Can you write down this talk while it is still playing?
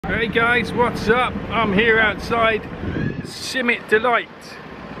Hey guys, what's up? I'm here outside Simit Delight,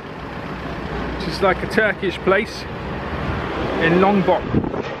 which is like a Turkish place in Lombok.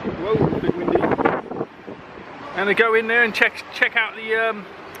 Whoa, a bit windy. And I go in there and check out the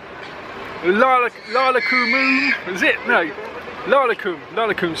Lahmacun. Is it? No,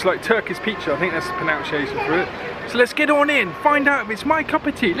 Lahmacun. It's like Turkish pizza. I think that's the pronunciation for it. So let's get on in, find out if it's my cup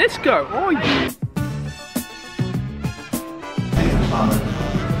of tea. Let's go. Oh yeah.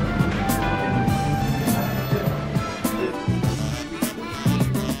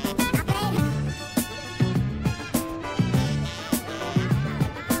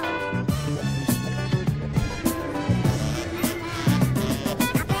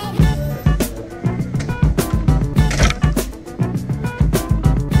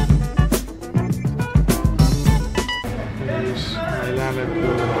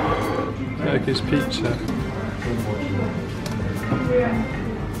 Turkish pizza.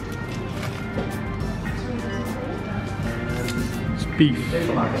 It's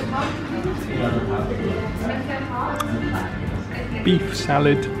beef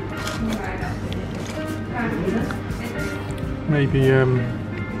salad, maybe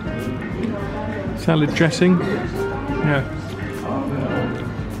salad dressing. Yeah,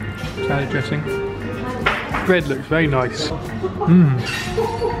 salad dressing. Bread looks very nice.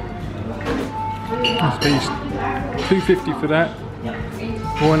 That's these $2.50 for that,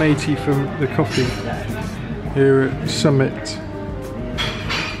 $1.80 for the coffee here at Simit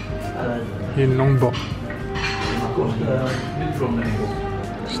in Lombok.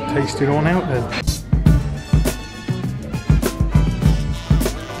 Just taste it on out then.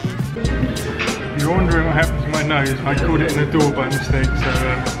 If you're wondering what happened to my nose, I caught it in the door by mistake, so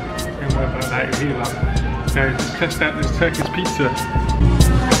don't worry about that, it'll heal up. Now let's test out this Turkish pizza.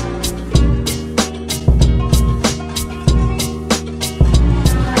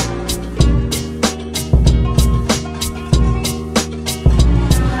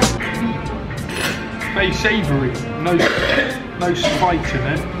 Very savoury, no spite in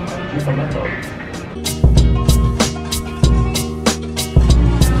it.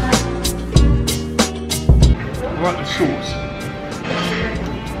 I like the sauce.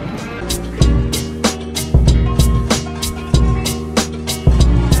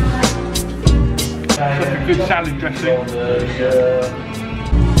 It's like a good salad dressing.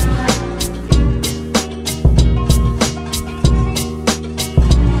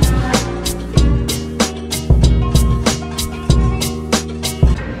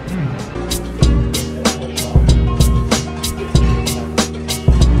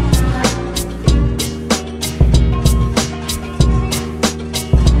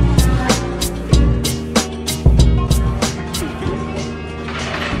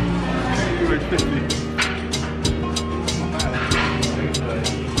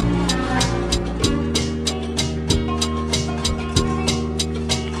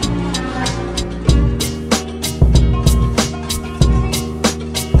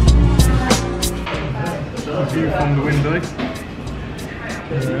 View from the window.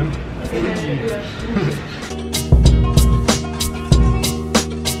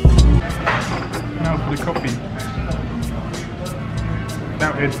 Now for the coffee.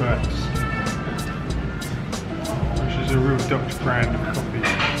 Without adverts. Which is a real Dutch brand of coffee.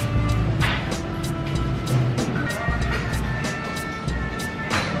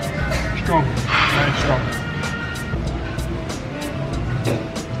 Strong, very strong.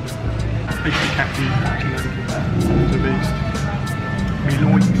 Big caffeine, to the least. We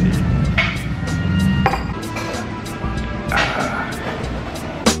like it.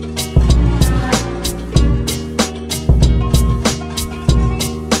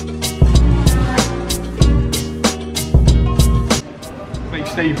 Very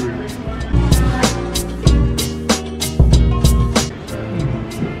savoury.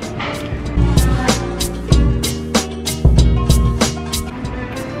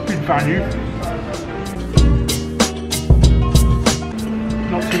 Good value.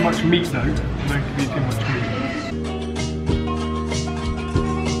 Not too much meat though, don't give you too much meat.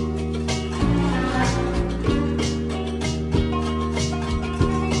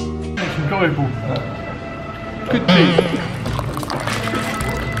 It's enjoyable. Good tea.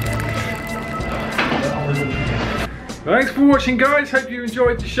 Thanks for watching guys, hope you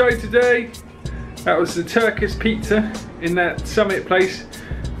enjoyed the show today. That was the Turkish pizza in that Summit place,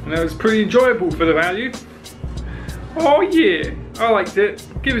 and that was pretty enjoyable for the value. Oh yeah, I liked it.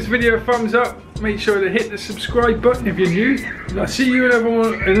 Give this video a thumbs up. Make sure to hit the subscribe button if you're new. And I'll see you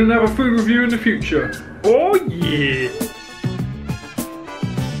in another food review in the future. Oh yeah.